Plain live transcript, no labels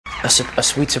a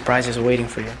sweet surprise is waiting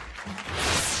for you.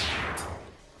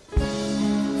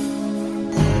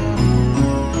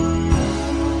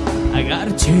 I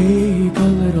gotta take a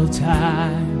little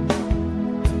time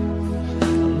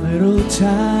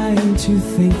to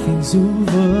think things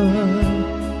over.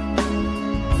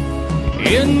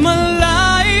 In my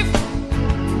life,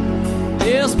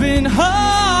 there's been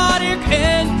heartache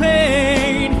and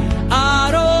pain.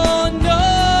 I don't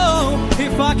know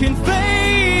if I can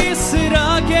face it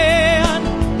again.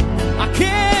 I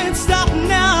can't stop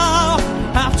now.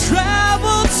 I've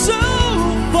traveled so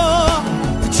far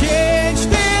to change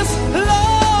this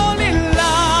lonely life.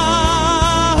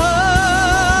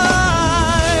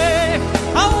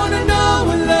 I wanna know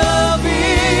what love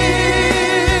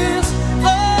is.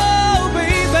 Oh,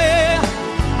 baby,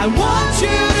 I want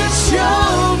you to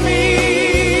show me.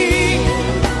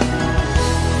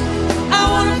 I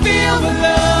wanna feel what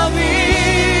love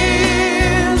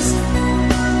is.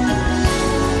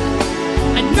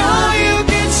 I know you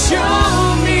can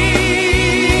show me.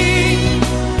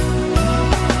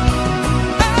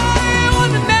 I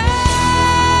wanna know.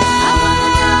 I wanna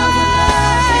know what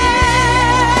love is.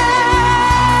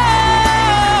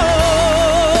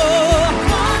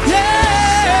 Yeah.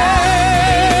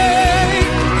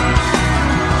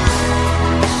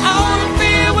 I wanna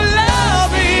feel what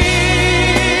love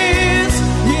is.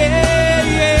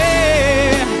 Yeah,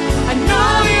 yeah. I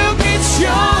know you can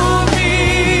show me.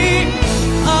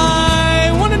 I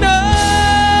wanna know.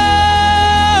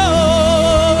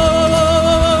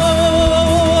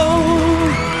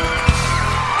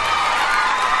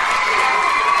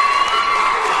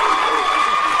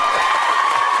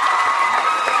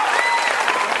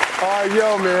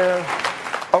 Yo, man,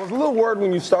 I was a little worried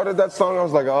when you started that song. I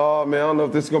was like, oh, man, I don't know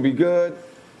if this is going to be good.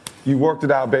 You worked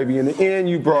it out, baby. In the end,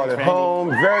 you brought it home.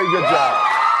 Very good job.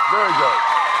 Very good.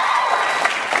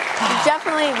 You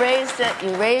definitely raised it.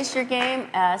 You raised your game,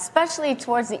 especially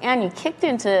towards the end. You kicked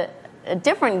into a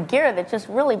different gear that just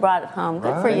really brought it home.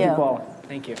 Good for you.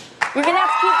 Thank you. You're going to have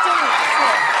to keep doing it.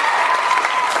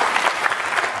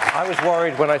 I was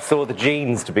worried when I saw the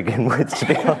jeans to begin with, to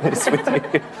be honest with you.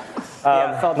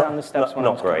 Yeah, I fell down the steps.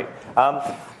 Not great.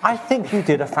 I think you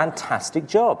did a fantastic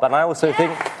job, and I also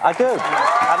think I do. And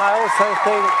I also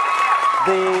think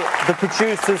the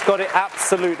producers got it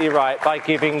absolutely right by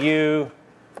giving you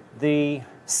the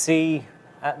sea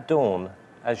at dawn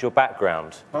as your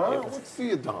background. What's sea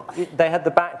at dawn? They had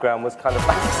the background was kind of.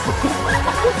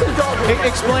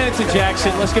 Explain it to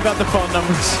Jackson. Let's give out the phone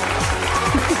numbers.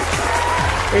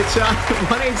 It's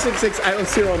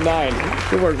 1-866-IDLE-09.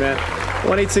 Good work, man.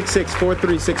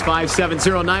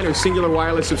 1-866-436-5709 or Singular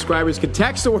Wireless subscribers can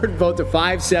text the word vote to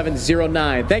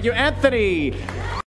 5709. Thank you, Anthony.